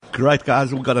Great,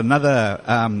 guys. We've got another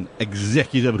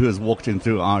executive who has walked in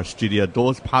through our studio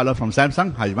doors. Paulo from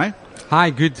Samsung. How are you, mate? Hi,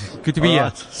 good to be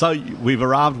here. So we've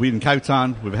arrived. We're in Cape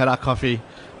Town. We've had our coffee.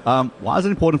 Why is it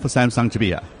important for Samsung to be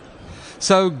here?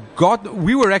 So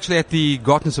we were actually at the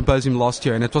Gartner Symposium last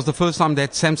year, and it was the first time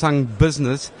that Samsung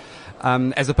Business,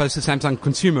 as opposed to Samsung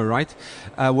Consumer, right,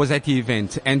 was at the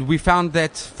event. And we found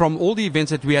that from all the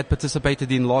events that we had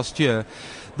participated in last year,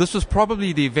 this was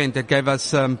probably the event that gave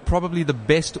us probably the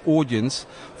best audience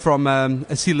from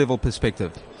a C-level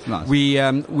perspective. Nice. We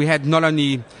had not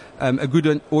only a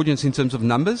good audience in terms of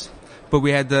numbers, but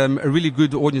we had a really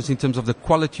good audience in terms of the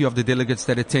quality of the delegates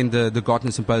that attend the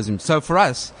Gartner Symposium. So for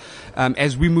us,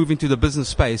 as we move into the business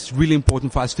space, really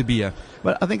important for us to be here.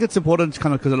 But I think it's important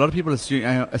kind of because a lot of people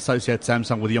associate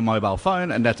Samsung with your mobile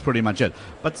phone, and that's pretty much it.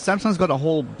 But Samsung's got a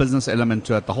whole business element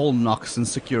to it, the whole NOx and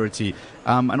security,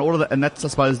 and all of that. And that's, I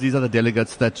suppose, these are the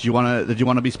delegates that you want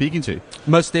to be speaking to.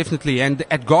 Most definitely. And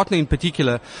at Gartner in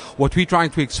particular, what we're trying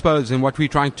to expose and what we're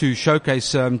trying to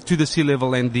showcase to the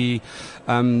C-level and the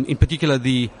in particular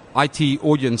the IT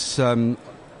audience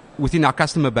within our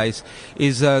customer base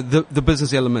is the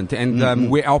business element,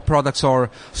 and where our products are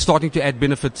starting to add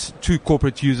benefits to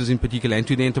corporate users in particular and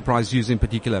to the enterprise users in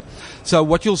particular. So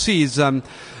what you'll see is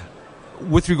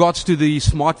with regards to the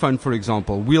smartphone, for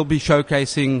example, we'll be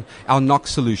showcasing our NOx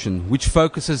solution, which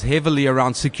focuses heavily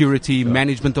around security,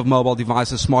 management of mobile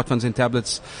devices, smartphones and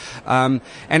tablets. And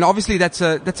obviously that's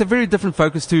a very different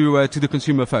focus to the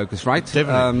consumer focus, right?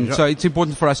 Definitely. So it's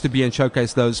important for us to be and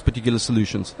showcase those particular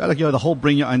solutions. Like, the whole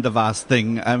bring your own device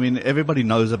thing, I mean, everybody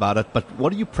knows about it, but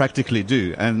what do you practically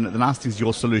do? And the nice thing is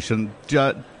your solution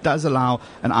does allow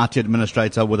an IT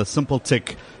administrator with a simple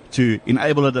tick to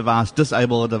enable a device,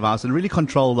 disable a device, and really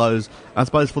control those, I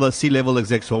suppose, for those C-level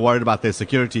execs who are worried about their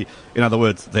security, in other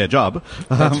words, their job.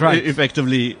 That's right.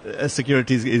 Effectively,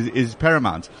 security is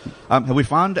paramount. Have we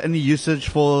found any usage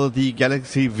for the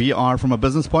Galaxy VR from a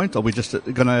business point, or are we just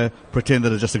going to pretend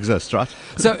that it just exists, right?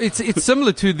 So it's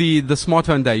similar to the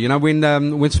smartphone day. You know, when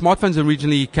smartphones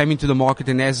originally came into the market,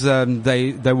 and as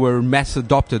they were mass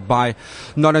adopted by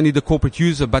not only the corporate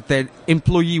user, but their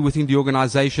employee within the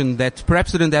organization that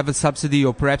perhaps didn't have a subsidy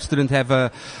or perhaps didn't have a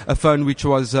phone which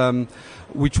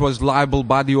was liable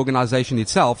by the organization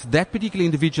itself, that particular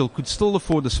individual could still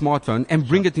afford a smartphone and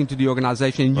bring it into the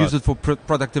organization and use it for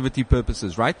productivity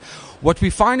purposes, right? What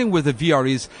we're finding with the VR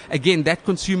is, again, that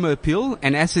consumer appeal,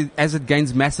 and as it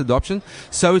gains mass adoption,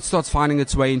 so it starts finding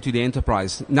its way into the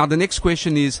enterprise. Now, the next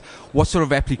question is, what sort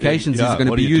of applications is it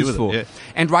going to be used for? Yeah.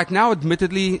 And right now,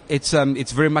 admittedly, it's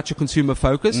very much a consumer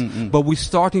focus, but we're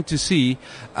starting to see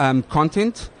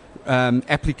content,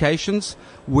 applications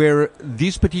where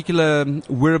these particular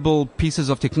wearable pieces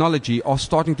of technology are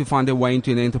starting to find their way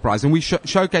into an enterprise. And we're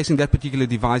showcasing that particular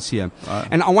device here. Right.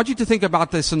 And I want you to think about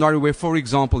the scenario where, for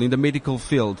example, in the medical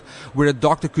field, where a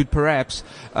doctor could perhaps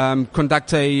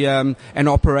conduct an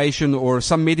operation or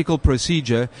some medical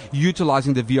procedure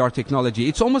utilizing the VR technology.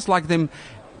 It's almost like them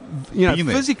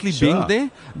physically being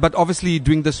there, but obviously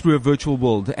doing this through a virtual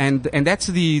world, and that's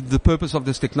the purpose of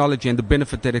this technology and the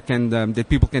benefit that it can that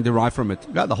people can derive from it.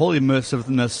 Yeah, the whole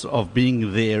immersiveness of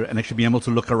being there and actually being able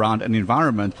to look around an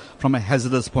environment from a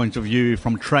hazardous point of view,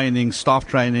 from training, staff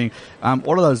training,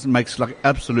 all of those makes like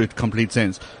absolute complete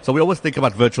sense. So we always think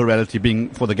about virtual reality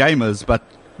being for the gamers, but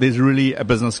there's really a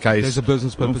business case. There's a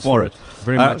business purpose for it.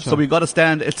 Very much so. So we've got to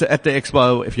stand. It's at the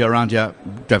expo. If you're around here,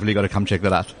 definitely got to come check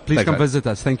that out. Please come visit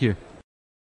us. Thank you.